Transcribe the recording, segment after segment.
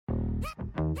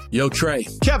Yo, Trey.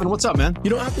 Kevin, what's up, man? You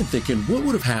know, I've been thinking, what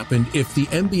would have happened if the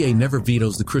NBA never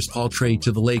vetoes the Chris Paul trade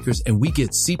to the Lakers and we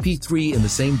get CP3 in the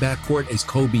same backcourt as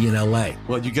Kobe in LA?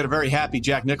 Well, you get a very happy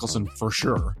Jack Nicholson for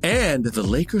sure. And the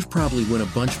Lakers probably win a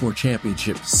bunch more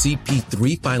championships.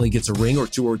 CP3 finally gets a ring or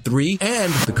two or three,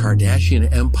 and the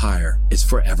Kardashian empire is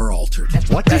forever altered.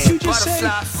 What did you just say?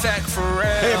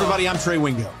 Hey, everybody, I'm Trey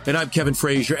Wingo. And I'm Kevin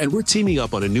Frazier, and we're teaming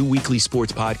up on a new weekly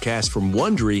sports podcast from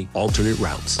Wondery, Alternate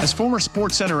Routes. As former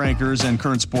Sports Center anchors and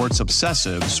current sports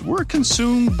obsessives, we're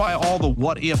consumed by all the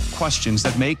what-if questions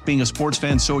that make being a sports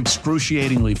fan so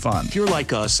excruciatingly fun. If you're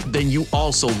like us, then you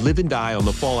also live and die on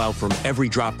the fallout from every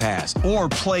drop pass. Or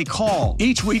play call.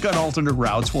 Each week on Alternate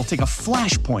Routes, we'll take a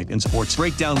flashpoint in sports,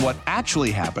 break down what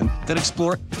actually happened, then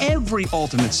explore every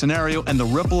alternate scenario and the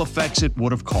ripple effects it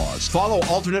would have caused. Follow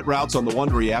Alternate Routes on the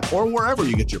Wondery app or wherever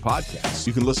you get your podcasts.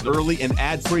 You can listen early and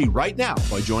ad-free right now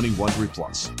by joining Wondery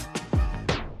Plus.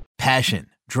 Passion,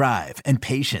 drive, and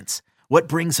patience. What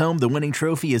brings home the winning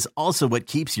trophy is also what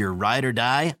keeps your ride or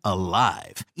die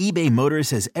alive. eBay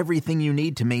Motors has everything you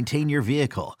need to maintain your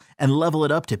vehicle and level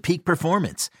it up to peak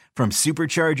performance, from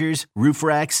superchargers, roof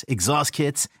racks, exhaust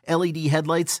kits, LED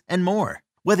headlights, and more.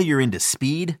 Whether you're into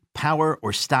speed, power,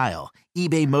 or style,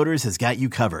 eBay Motors has got you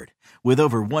covered. With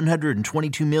over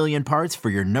 122 million parts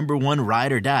for your number one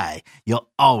ride or die, you'll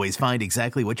always find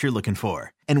exactly what you're looking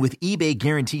for. And with eBay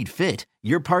Guaranteed Fit,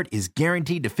 your part is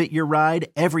guaranteed to fit your ride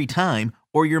every time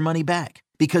or your money back.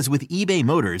 Because with eBay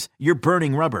Motors, you're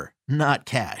burning rubber, not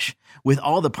cash. With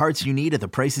all the parts you need at the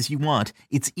prices you want,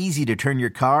 it's easy to turn your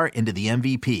car into the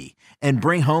MVP and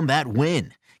bring home that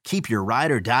win. Keep your ride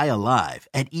or die alive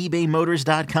at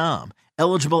ebaymotors.com.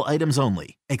 Eligible items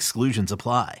only. Exclusions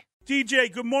apply.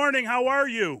 DJ, good morning. How are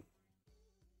you?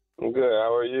 I'm good.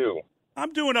 How are you?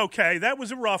 I'm doing okay. That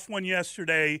was a rough one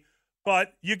yesterday,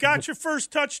 but you got your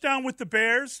first touchdown with the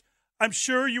Bears. I'm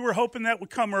sure you were hoping that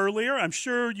would come earlier. I'm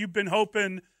sure you've been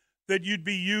hoping that you'd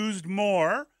be used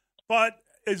more. But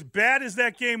as bad as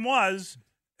that game was,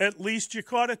 at least you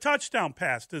caught a touchdown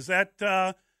pass. Is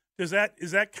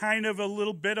that kind of a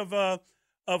little bit of a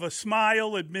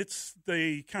smile amidst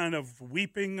the kind of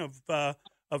weeping of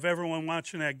everyone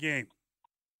watching that game?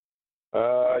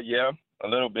 Yeah, a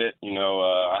little bit. You know,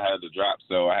 I had to drop,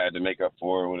 so I had to make up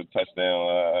for it with a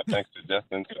touchdown. Thanks to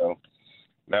Justin. So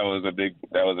that was a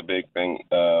big thing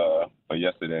for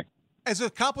yesterday. As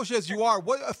accomplished as you are,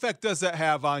 what effect does that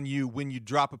have on you when you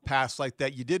drop a pass like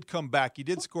that? You did come back, you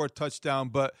did score a touchdown,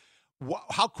 but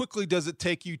how quickly does it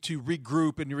take you to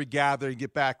regroup and regather and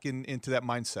get back into that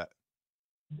mindset?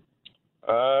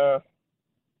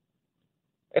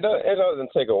 It doesn't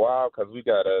take a while because we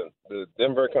got the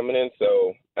Denver coming in.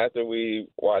 So after we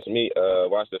watch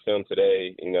the film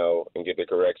today, you know, and get the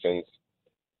corrections,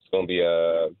 it's gonna be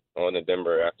on the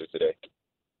Denver after today.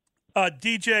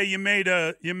 DJ, you made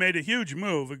a huge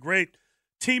move, a great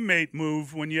teammate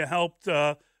move when you helped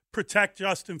protect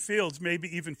Justin Fields,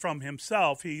 maybe even from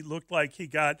himself. He looked like he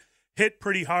got hit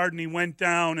pretty hard and he went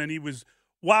down and he was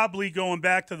wobbly going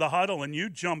back to the huddle, and you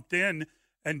jumped in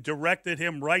and directed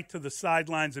him right to the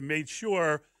sidelines and made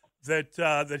sure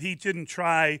that he didn't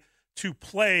try to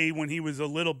play when he was a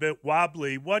little bit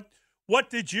wobbly. What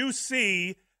did you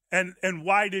see, and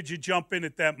why did you jump in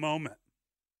at that moment?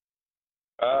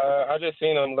 I just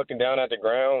seen him looking down at the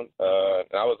ground.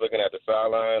 I was looking at the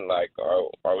sideline, like,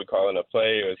 are we calling a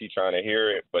play, or is he trying to hear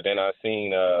it? But then I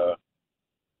seen the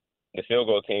field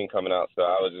goal team coming out, so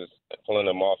I was just pulling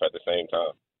them off at the same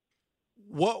time.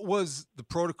 What was the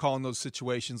protocol in those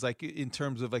situations, like in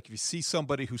terms of, like, if you see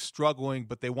somebody who's struggling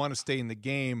but they want to stay in the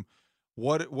game,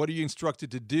 what are you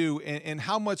instructed to do, and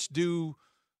how much do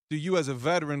you as a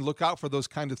veteran look out for those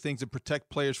kind of things and protect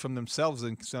players from themselves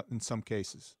in some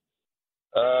cases?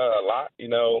 A lot, you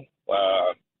know.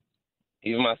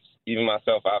 Even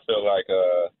myself, I feel like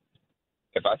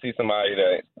if I see somebody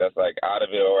that's like out of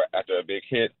it, or after a big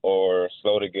hit, or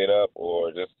slow to get up,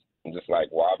 or just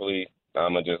like wobbly,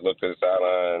 I'm gonna just look to the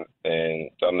sideline and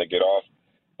tell them to get off.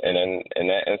 And then in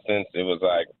that instance, it was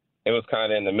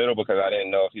kind of in the middle because I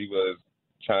didn't know if he was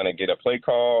trying to get a play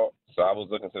call, so I was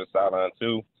looking to the sideline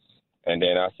too. And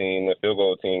then I seen the field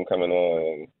goal team coming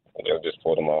on, and they just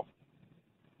pulled them off.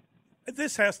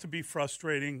 This has to be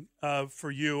frustrating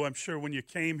for you. I'm sure when you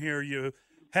came here, you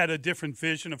had a different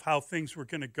vision of how things were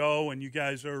going to go, and you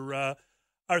guys are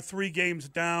 3 games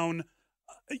down.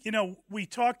 You know, we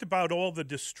talked about all the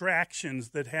distractions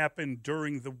that happened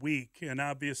during the week, and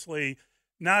obviously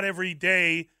not every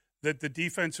day that the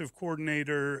defensive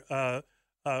coordinator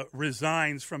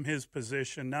resigns from his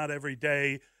position, not every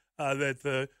day that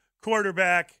the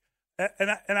quarterback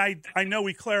and I know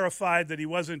he clarified that he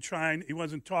wasn't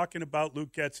talking about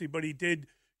Luke Getsy, but he did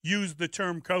used the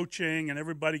term coaching, and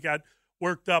everybody got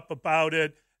worked up about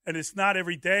it. And it's not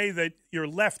every day that your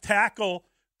left tackle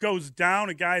goes down,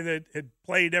 a guy that had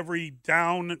played every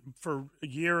down for a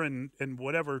year and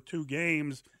whatever, 2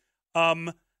 games.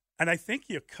 And I think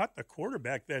you cut the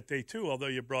quarterback that day too, although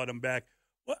you brought him back.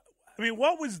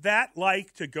 What was that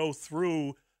like to go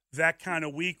through that kind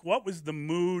of week? What was the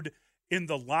mood in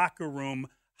the locker room?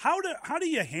 How do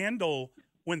you handle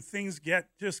when things get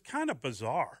just kind of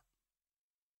bizarre?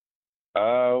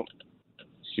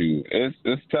 Shoot,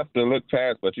 it's tough to look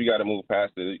past, but you got to move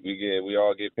past it. We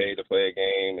all get paid to play a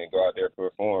game and go out there to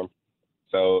perform.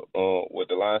 So with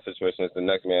the line situation, it's the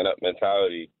next man up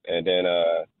mentality, and then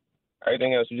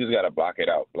everything else you just got to block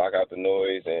out the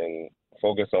noise, and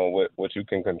focus on what you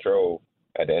can control.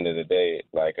 At the end of the day,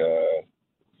 like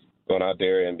going out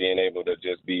there and being able to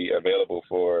just be available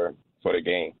for the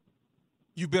game.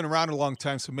 You've been around a long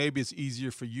time, so maybe it's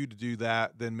easier for you to do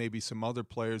that than maybe some other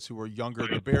players who are younger.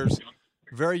 The Bears,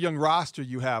 very young roster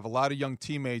you have, a lot of young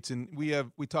teammates. And we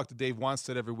talk to Dave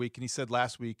Wanstead every week, and he said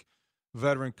last week,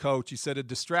 veteran coach, he said a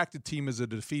distracted team is a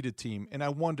defeated team. And I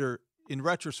wonder, in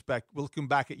retrospect, looking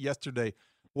back at yesterday,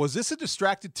 was this a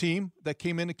distracted team that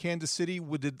came into Kansas City?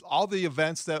 Did all the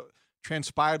events that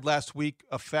transpired last week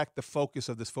affect the focus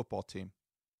of this football team?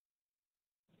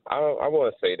 I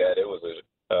wouldn't say that it was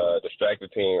a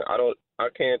distracted team. I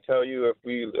can't tell you if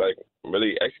we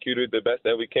really executed the best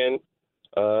that we can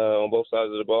on both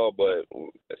sides of the ball, but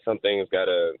some things got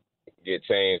to get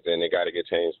changed, and they got to get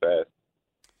changed fast.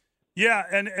 Yeah,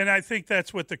 and I think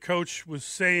that's what the coach was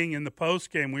saying in the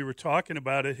postgame. We were talking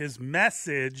about it. His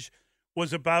message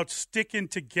was about sticking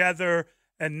together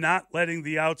and not letting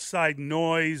the outside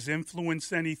noise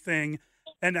influence anything.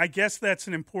 And I guess that's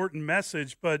an important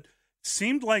message, but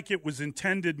seemed like it was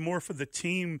intended more for the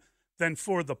team than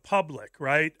for the public,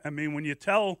 right? I mean, when you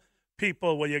tell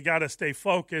people, well, you got to stay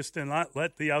focused and not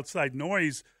let the outside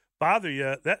noise bother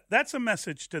you, that's a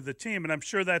message to the team, and I'm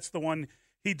sure that's the one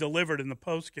he delivered in the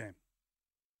postgame.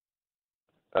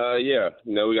 Yeah.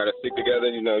 We got to stick together.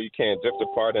 You can't drift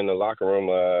apart in the locker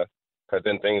room because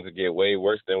then things will get way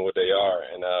worse than what they are.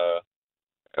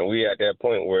 And we at that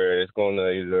point where it's going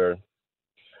to either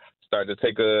start to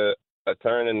take a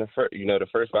turn in the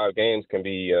first 5 games can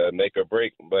be make or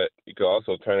break, but you could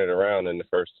also turn it around in the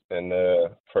first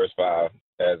 5,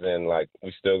 as in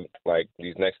we still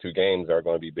these next 2 games are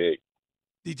going to be big.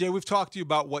 DJ, we've talked to you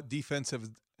about what defense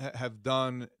have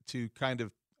done to kind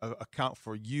of account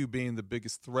for you being the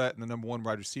biggest threat and the number 1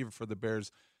 wide receiver for the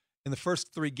Bears. In the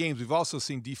first 3 games, we've also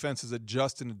seen defenses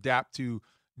adjust and adapt to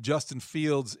Justin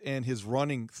Fields and his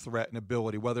running threat and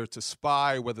ability, whether it's a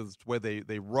spy, whether it's where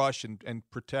they rush and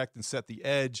protect and set the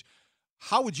edge.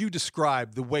 How would you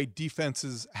describe the way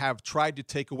defenses have tried to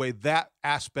take away that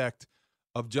aspect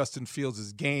of Justin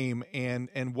Fields' game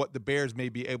and what the Bears may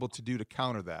be able to do to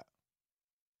counter that?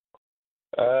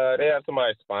 They have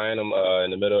somebody spying him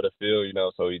in the middle of the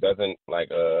field, so he doesn't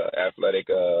athletic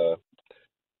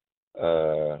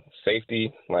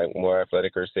safety, more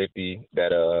athletic or safety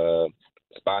that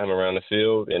spy him around the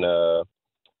field, and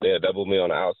they'll double me on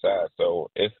the outside. So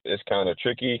it's kind of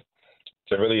tricky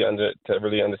to really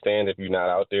understand if you're not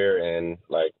out there and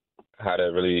how to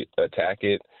really attack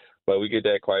it. But we get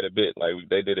that quite a bit.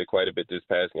 They did it quite a bit this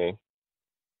past game.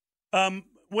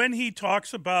 When he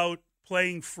talks about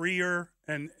playing freer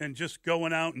and just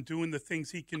going out and doing the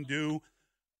things he can do,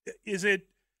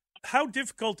 how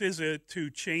difficult is it to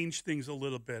change things a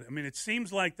little bit? I mean, it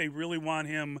seems like they really want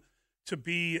him to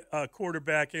be a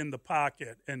quarterback in the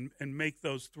pocket and make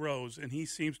those throws, and he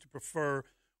seems to prefer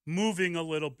moving a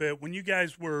little bit. When you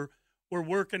guys were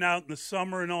working out in the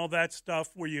summer and all that stuff,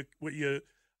 were you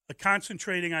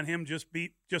concentrating on him just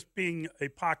being a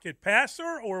pocket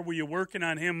passer, or were you working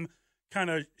on him kind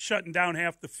of shutting down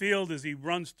half the field as he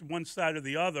runs to one side or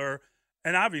the other?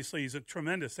 And obviously he's a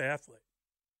tremendous athlete.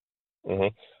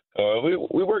 Mm-hmm.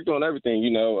 We worked on everything,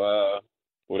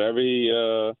 whatever he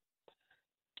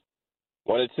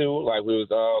wanted to. We was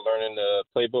all learning the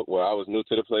playbook. Well, I was new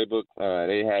to the playbook.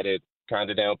 They had it kind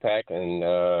of down pat and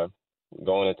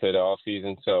going into the off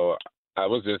season. So I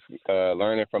was just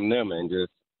learning from them and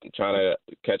just trying to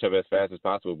catch up as fast as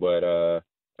possible. But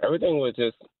everything was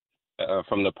just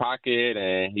from the pocket,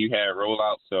 and he had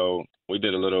rollouts. So we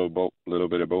did a little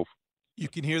bit of both. You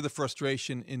can hear the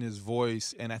frustration in his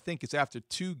voice, and I think it's after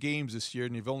 2 games this year,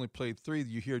 and you've only played 3,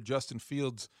 you hear Justin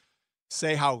Fields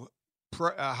say how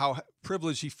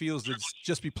privileged he feels to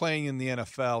just be playing in the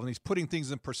NFL, and he's putting things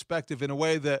in perspective in a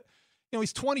way that,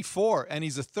 he's 24, and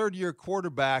he's a third-year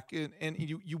quarterback, and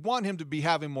you want him to be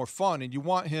having more fun, and you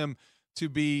want him to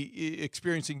be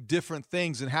experiencing different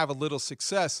things and have a little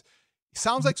success.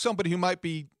 sounds like somebody who might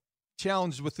be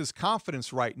challenged with his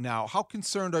confidence right now. How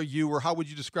concerned are you, or how would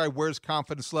you describe where his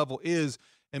confidence level is,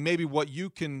 and maybe what you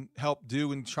can help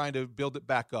do in trying to build it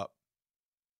back up?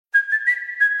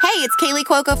 Hey, it's Kaylee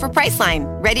Cuoco for Priceline.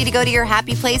 Ready to go to your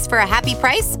happy place for a happy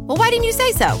price? Well, why didn't you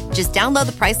say so? Just download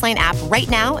the Priceline app right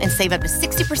now and save up to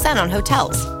 60% on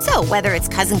hotels. So whether it's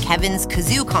Cousin Kevin's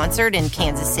Kazoo Concert in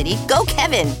Kansas City, go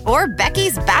Kevin, or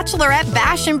Becky's Bachelorette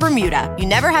Bash in Bermuda, you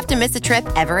never have to miss a trip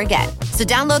ever again. So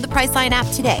download the Priceline app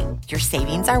today. Your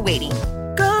savings are waiting.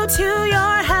 Go to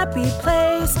your happy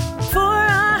place for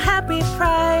a happy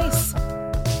price.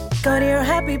 Go to your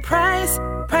happy price,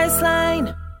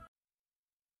 Priceline.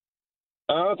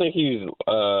 I don't think he's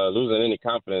losing any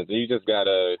confidence. You just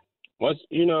gotta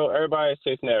everybody's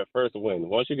chasing that first win.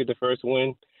 Once you get the first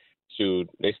win,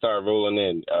 they start rolling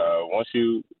in. Once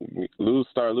you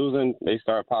start losing, they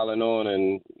start piling on,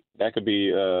 and that could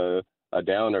be a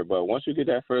downer. But once you get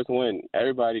that first win,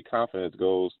 everybody's confidence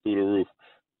goes through the roof.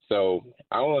 So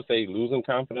I don't want to say losing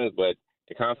confidence, but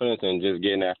the confidence in just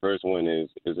getting that first win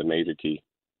is a major key.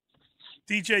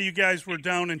 DJ, you guys were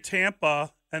down in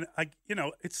Tampa, and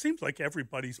it seems like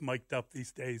everybody's mic'd up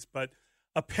these days, but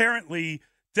apparently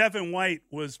Devin White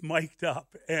was mic'd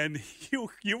up, and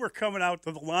you were coming out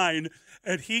to the line,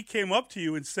 and he came up to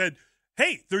you and said,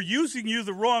 "Hey, they're using you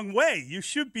the wrong way. You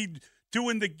should be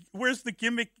doing where's the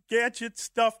gimmick gadget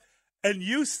stuff?" And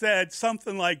you said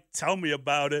something like, "Tell me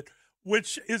about it,"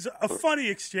 which is a funny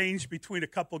exchange between a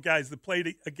couple guys that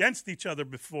played against each other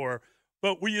before.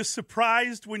 But were you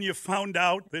surprised when you found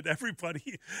out that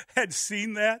everybody had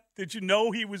seen that? Did you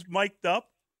know he was mic'd up?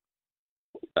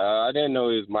 I didn't know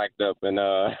he was mic'd up. And,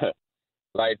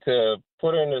 to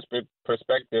put it in this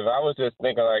perspective, I was just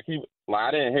thinking, I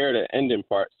didn't hear the ending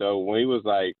part. So when he was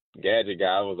like, gadget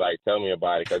guy, I was like, tell me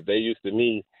about it. Because they used to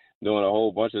me doing a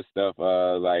whole bunch of stuff,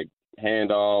 like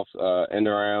handoffs, end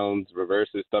arounds,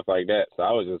 reverses, stuff like that. So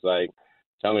I was just like,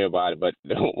 tell me about it. But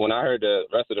when I heard the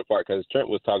rest of the part, because Trent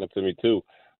was talking to me too,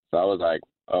 so I was like,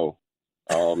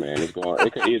 oh man, it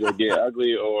could either get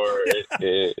ugly or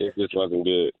it just wasn't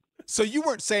good. So you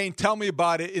weren't saying tell me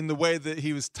about it in the way that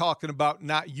he was talking about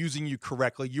not using you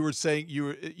correctly. You were saying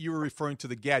you were referring to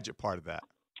the gadget part of that.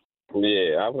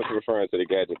 Yeah, I was referring to the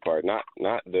gadget part, not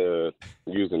the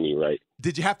using me right.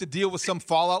 Did you have to deal with some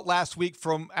fallout last week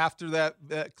from after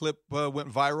that clip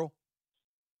went viral?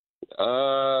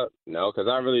 No, because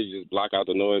I really just block out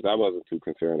the noise. I wasn't too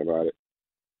concerned about it.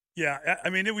 Yeah, I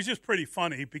mean, it was just pretty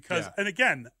funny because, and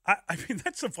again, I mean,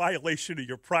 that's a violation of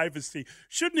your privacy.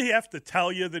 Shouldn't he have to tell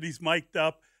you that he's mic'd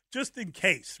up just in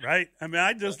case, right? I mean,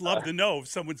 I'd just love to know if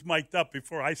someone's mic'd up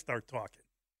before I start talking.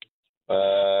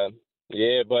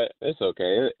 Yeah, but it's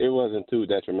okay. It wasn't too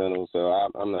detrimental, so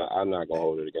I'm not gonna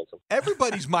hold it against him.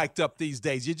 Everybody's mic'd up these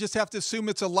days. You just have to assume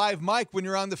it's a live mic when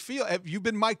you're on the field. Have you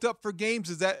been mic'd up for games?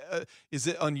 Is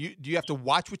it on you? Do you have to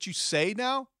watch what you say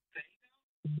now?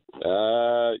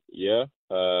 Yeah.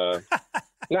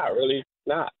 Not really.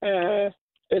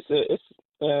 It's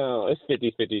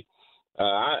 50-50.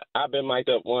 I've been mic'd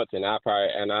up once, and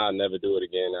I'll never do it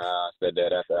again. I said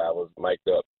that after I was mic'd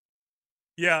up.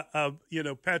 Yeah,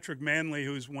 Patrick Manley,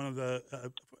 who's one of a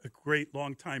great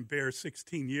longtime Bear,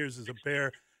 16 years as a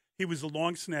Bear, he was a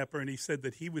long snapper, and he said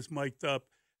that he was mic'd up,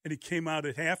 and he came out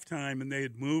at halftime, and they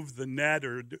had moved the net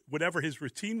or whatever his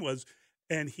routine was,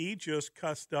 and he just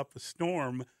cussed up a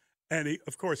storm. And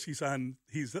of course, he's on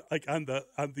the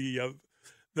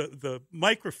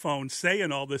microphone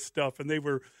saying all this stuff, and they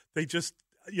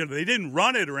didn't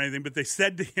run it or anything, but they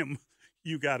said to him,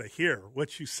 "You got to hear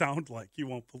what you sound like. You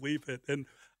won't believe it." And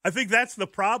I think that's the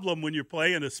problem when you're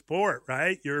playing a sport,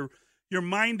 right? Your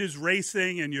mind is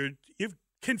racing, and you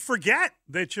can forget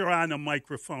that you're on a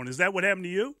microphone. Is that what happened to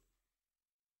you?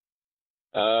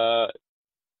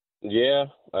 Yeah.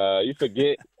 You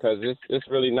forget because it's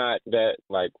really not that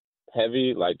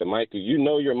heavy, like the mic.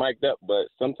 You're mic'd up, but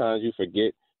sometimes you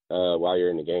forget while you're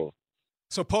in the game.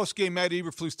 So post-game, Matt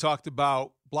Eberflus talked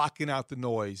about blocking out the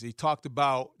noise. He talked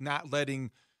about not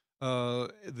letting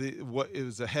what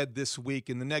is ahead this week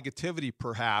and the negativity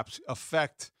perhaps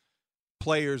affect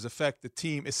players, affect the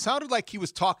team. It sounded like he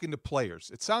was talking to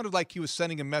players. It sounded like he was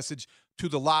sending a message to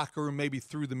the locker room, maybe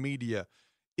through the media.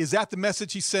 Is that the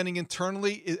message he's sending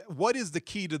internally? What is the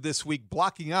key to this week,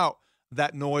 blocking out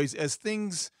that noise as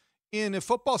things in a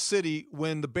football city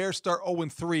when the Bears start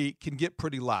 0-3 can get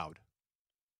pretty loud?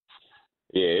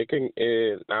 Yeah, it can.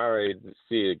 I already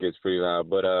see it gets pretty loud,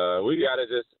 but we gotta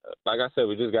just, like I said,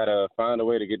 we just gotta find a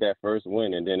way to get that first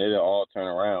win, and then it'll all turn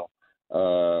around.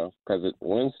 Because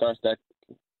wins start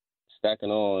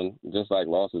stacking on just like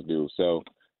losses do. So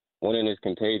winning is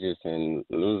contagious, and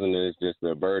losing is just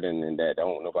a burden, and that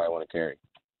don't nobody want to carry.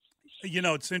 You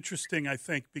know, it's interesting, I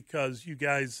think, because you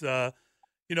guys,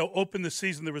 opened the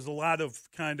season. There was a lot of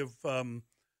kind of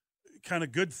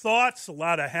good thoughts, a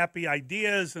lot of happy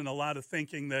ideas, and a lot of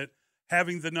thinking that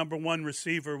having the number one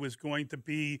receiver was going to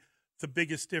be the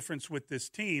biggest difference with this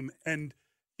team. And,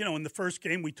 in the first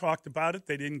game, we talked about it.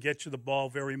 They didn't get you the ball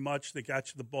very much. They got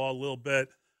you the ball a little bit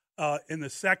in the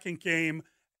second game.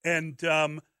 And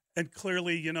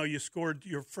clearly, you scored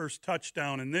your first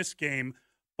touchdown in this game.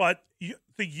 But the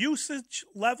usage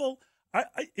level,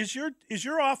 is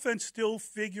your offense still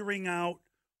figuring out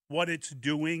what it's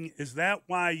doing? Is that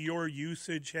why your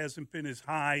usage hasn't been as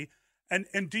high?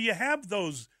 And do you have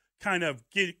those kind of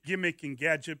gimmick and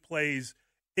gadget plays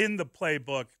in the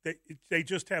playbook that they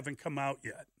just haven't come out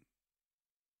yet?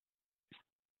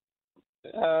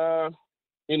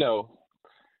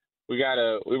 We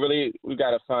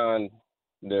gotta find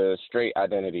the straight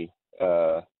identity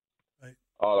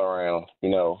all around.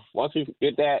 Once we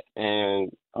get that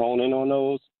and hone in on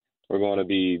those, we're going to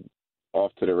be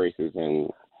off to the races,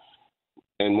 and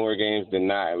in more games than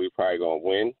not, we're probably going to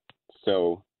win.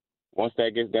 So once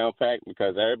that gets down packed,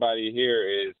 because everybody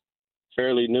here is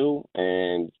fairly new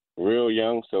and real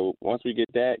young, so once we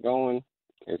get that going,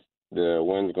 the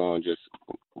wind's going to just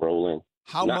roll in.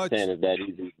 Not saying it's that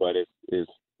easy, but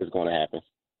it's going to happen.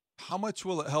 How much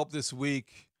will it help this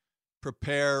week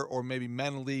prepare or maybe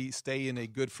mentally stay in a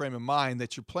good frame of mind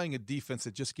that you're playing a defense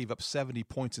that just gave up 70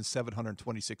 points and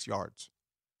 726 yards?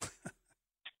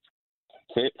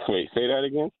 Say that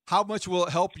again? How much will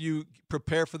it help you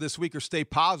prepare for this week or stay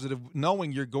positive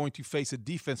knowing you're going to face a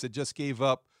defense that just gave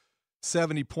up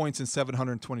 70 points and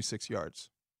 726 yards?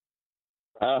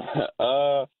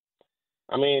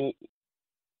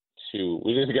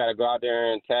 We just got to go out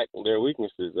there and attack their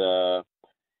weaknesses.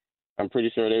 I'm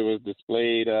pretty sure they was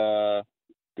displayed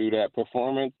through that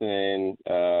performance and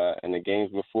the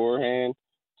games beforehand.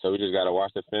 So we just got to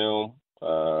watch the film. I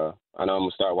know I'm going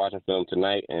to start watching film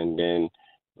tonight and then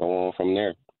go on from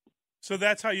there. So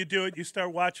that's how you do it. You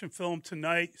start watching film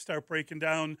tonight, you start breaking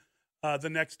down the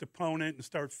next opponent and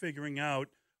start figuring out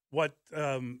what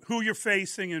who you're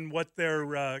facing and what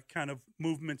their kind of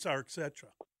movements are, etc.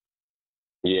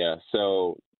 Yeah,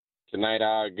 so tonight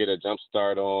I'll get a jump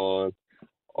start on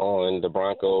the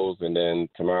Broncos, and then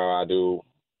tomorrow I'll do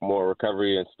more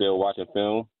recovery and still watching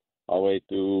film all the way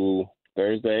through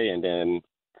Thursday, and then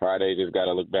Friday just got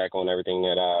to look back on everything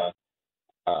that I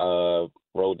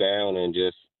wrote down and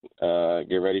just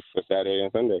get ready for Saturday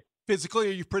and Sunday. Physically,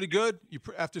 are you pretty good?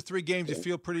 After 3 games, you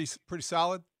feel pretty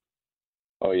solid?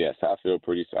 Oh, yes, I feel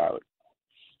pretty solid.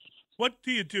 What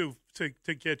do you do to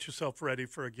get yourself ready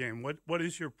for a game? What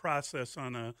is your process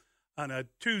on a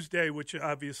Tuesday, which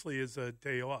obviously is a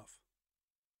day off?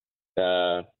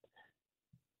 I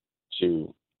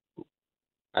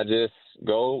just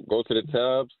go to the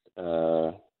tubs,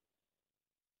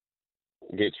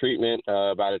 get treatment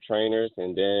by the trainers,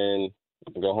 and then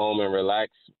go home and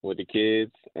relax with the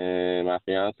kids and my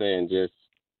fiance, and just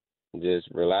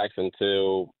relax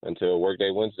until workday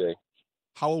Wednesday.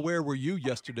 How aware were you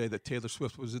yesterday that Taylor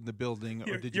Swift was in the building?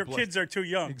 Or did your kids are too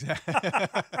young. Exactly.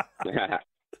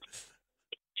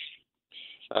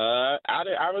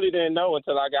 I really didn't know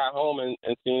until I got home and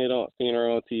seen her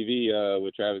on TV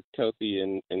with Travis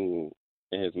Kelce and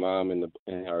his mom in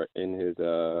his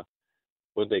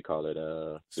what they call it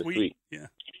the suite. Yeah.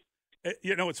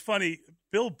 It's funny.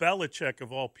 Bill Belichick,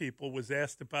 of all people, was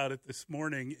asked about it this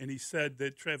morning, and he said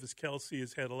that Travis Kelce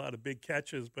has had a lot of big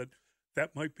catches, but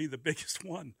that might be the biggest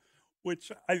one,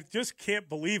 which I just can't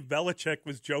believe Belichick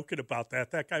was joking about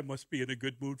that. That guy must be in a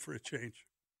good mood for a change.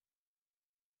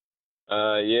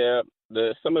 Yeah,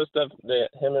 some of the stuff that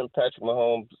him and Patrick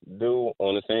Mahomes do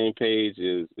on the same page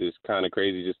is kind of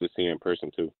crazy just to see in person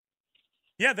too.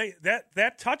 Yeah,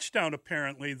 that touchdown,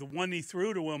 apparently, the one he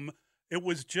threw to him, it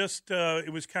was just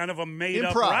it was kind of a made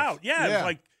up route. Yeah, it was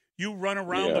like you run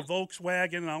around the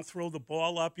Volkswagen and I'll throw the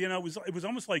ball up. It was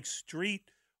almost like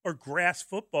street or grass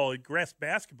football, grass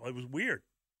basketball. It was weird.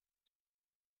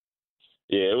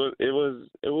 Yeah, it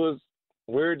was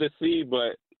weird to see,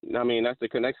 but I mean that's the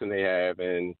connection they have,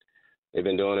 and they've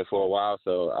been doing it for a while,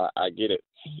 so I get it.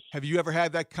 Have you ever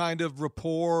had that kind of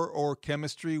rapport or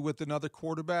chemistry with another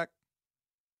quarterback?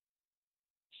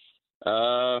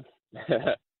 Not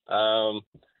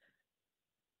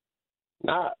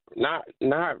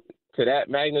to that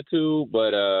magnitude,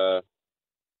 but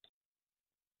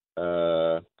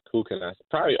who can I?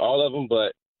 Probably all of them,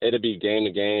 but it'll be game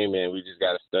to game, and we just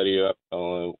got to study up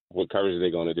on what coverage they're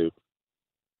going to do.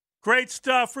 Great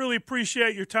stuff. Really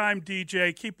appreciate your time,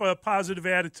 DJ. Keep a positive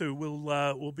attitude.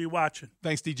 We'll be watching.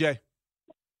 Thanks, DJ.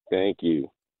 Thank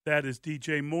you. That is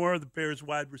DJ Moore, the Bears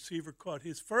wide receiver, caught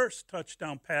his first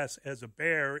touchdown pass as a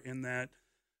Bear in that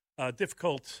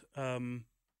difficult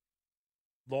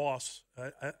loss.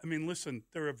 I mean, listen,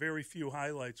 there are very few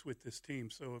highlights with this team,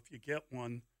 so if you get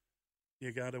one,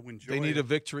 you got to enjoy it. They need a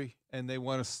victory, and they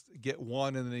want to get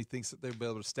one, and then he thinks that they'll be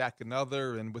able to stack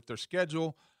another. And with their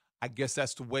schedule, I guess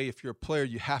that's the way, if you're a player,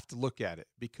 you have to look at it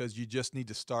because you just need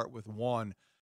to start with one.